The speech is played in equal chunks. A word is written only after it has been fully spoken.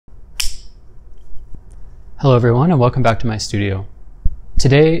Hello everyone and welcome back to my studio.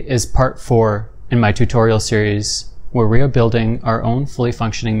 Today is part 4 in my tutorial series where we are building our own fully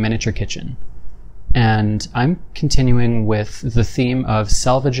functioning miniature kitchen. And I'm continuing with the theme of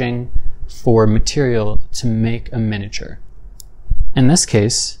salvaging for material to make a miniature. In this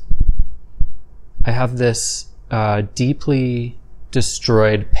case, I have this deeply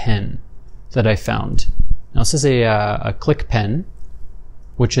destroyed pen that I found. Now this is a click pen,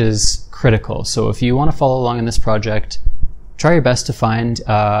 which is critical. So if you want to follow along in this project, try your best to find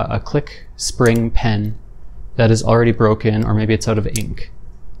a click spring pen that is already broken, or maybe it's out of ink.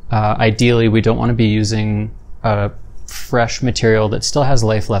 Ideally, we don't want to be using a fresh material that still has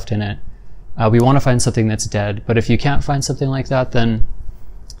life left in it. We want to find something that's dead, but if you can't find something like that, then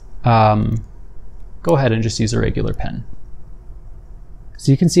go ahead and just use a regular pen.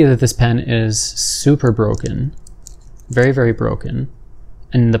 So you can see that this pen is super broken, very, very broken.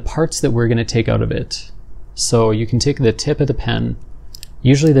 And the parts that we're going to take out of it. So you can take the tip of the pen.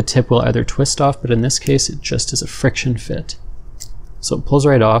 Usually the tip will either twist off, but in this case it just is a friction fit. So it pulls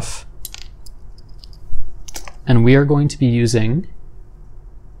right off. And we are going to be using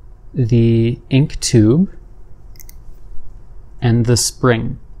the ink tube and the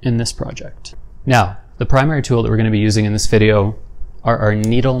spring in this project. Now, the primary tool that we're going to be using in this video are our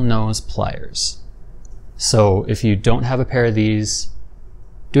needle nose pliers. So if you don't have a pair of these,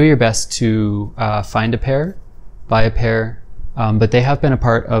 do your best to find a pair, buy a pair, but they have been a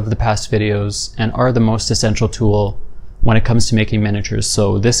part of the past videos and are the most essential tool when it comes to making miniatures.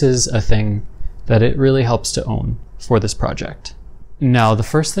 So this is a thing that it really helps to own for this project. Now, the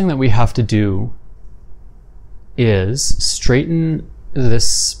first thing that we have to do is straighten this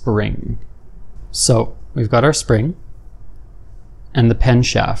spring. So we've got our spring and the pen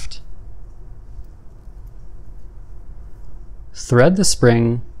shaft. Thread the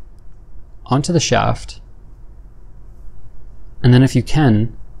spring onto the shaft, and then if you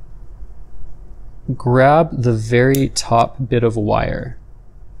can, grab the very top bit of wire.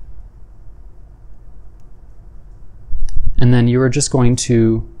 And then you are just going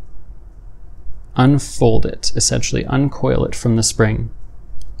to unfold it, essentially uncoil it from the spring.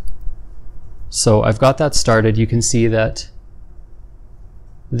 So I've got that started. You can see that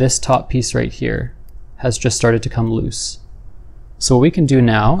this top piece right here has just started to come loose. So what we can do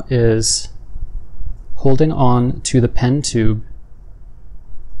now is, holding on to the pen tube,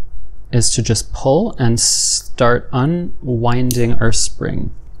 is to just pull and start unwinding our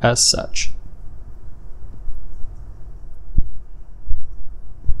spring as such.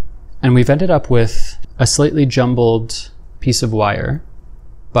 And we've ended up with a slightly jumbled piece of wire,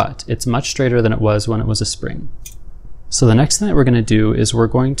 but it's much straighter than it was when it was a spring. So the next thing that we're going to do is we're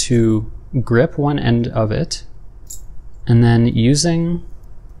going to grip one end of it, and then using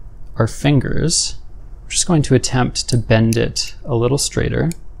our fingers, we're just going to attempt to bend it a little straighter.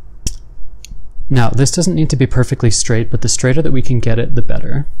 Now, this doesn't need to be perfectly straight, but the straighter that we can get it, the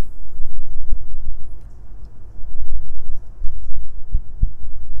better.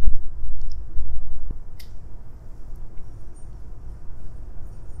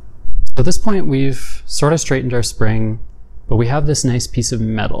 So at this point, we've sort of straightened our spring, but we have this nice piece of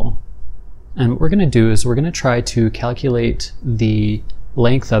metal. And what we're going to do is we're going to try to calculate the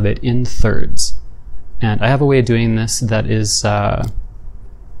length of it in thirds. And I have a way of doing this that is kind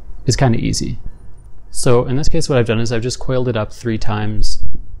of easy. So in this case, what I've done is I've just coiled it up 3 times,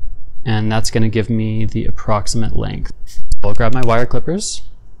 and that's going to give me the approximate length. I'll grab my wire clippers,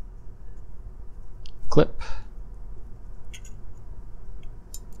 clip,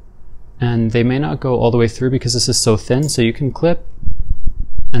 and they may not go all the way through because this is so thin, so you can clip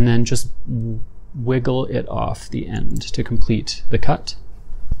and then just wiggle it off the end to complete the cut.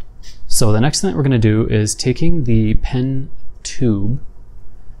 So the next thing that we're going to do is taking the pen tube.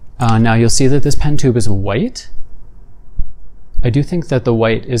 Now you'll see that this pen tube is white. I do think that the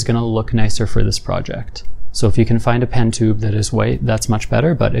white is going to look nicer for this project. So if you can find a pen tube that is white, that's much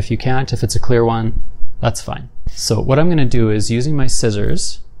better, but if you can't, if it's a clear one, that's fine. So what I'm going to do is, using my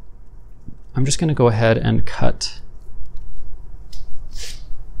scissors, I'm just going to go ahead and cut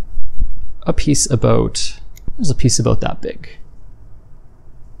a piece about, there's a piece about that big.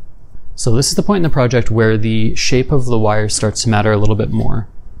 So this is the point in the project where the shape of the wire starts to matter a little bit more.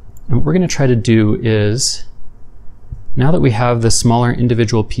 And what we're going to try to do is, now that we have the smaller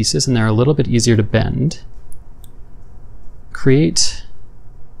individual pieces and they're a little bit easier to bend, create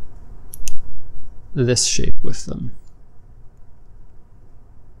this shape with them.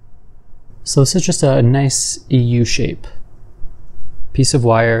 So this is just a nice U shape. Piece of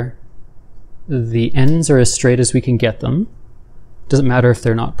wire. The ends are as straight as we can get them. Doesn't matter if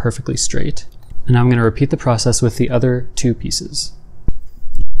they're not perfectly straight. And now I'm going to repeat the process with the other two pieces.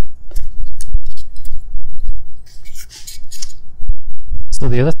 So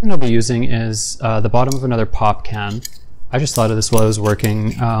the other thing I'll be using is the bottom of another pop can. I just thought of this while I was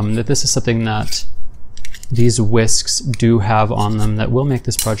working, that this is something that these whisks do have on them that will make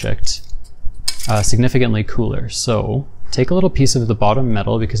this project significantly cooler. So take a little piece of the bottom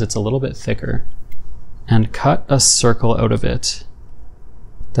metal because it's a little bit thicker and cut a circle out of it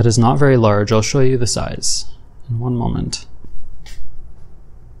that is not very large. I'll show you the size in one moment.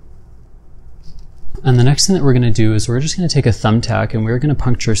 And the next thing that we're going to do is we're just going to take a thumbtack and we're going to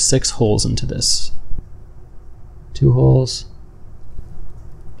puncture 6 holes into this. 2 holes.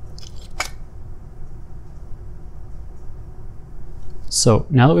 So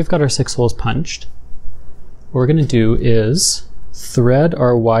now that we've got our 6 holes punched, what we're going to do is thread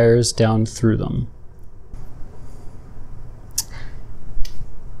our wires down through them.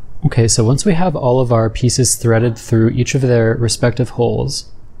 Okay, so once we have all of our pieces threaded through each of their respective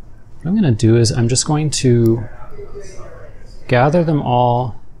holes, what I'm going to do is I'm just going to gather them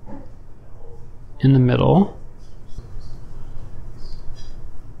all in the middle,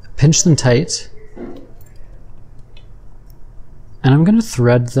 pinch them tight, and I'm going to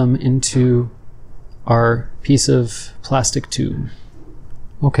thread them into our piece of plastic tube.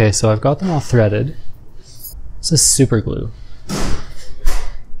 Okay, so I've got them all threaded. This is super glue.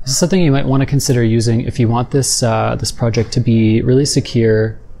 This is something you might want to consider using if you want this, this project to be really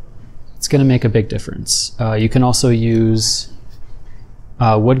secure. It's going to make a big difference. You can also use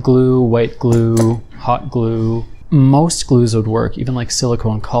wood glue, white glue, hot glue. Most glues would work, even like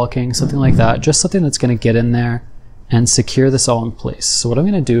silicone caulking, something like that. Just something that's going to get in there and secure this all in place. So what I'm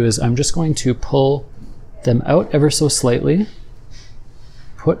going to do is I'm just going to pull them out ever so slightly,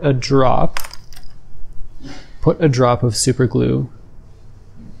 put a drop of super glue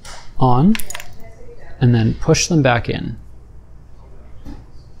on, and then push them back in.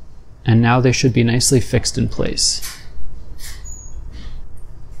 And now they should be nicely fixed in place.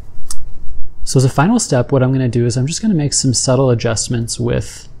 So as a final step, what I'm going to do is I'm just going to make some subtle adjustments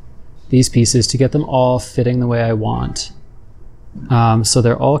with these pieces to get them all fitting the way I want. So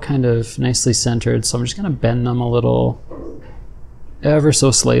they're all kind of nicely centered, so I'm just going to bend them a little, ever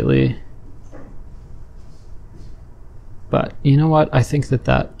so slightly. But you know what? I think that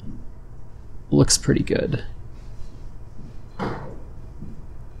that looks pretty good.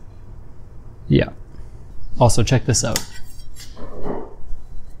 Yeah. Also, check this out.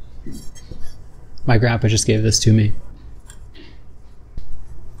 My grandpa just gave this to me.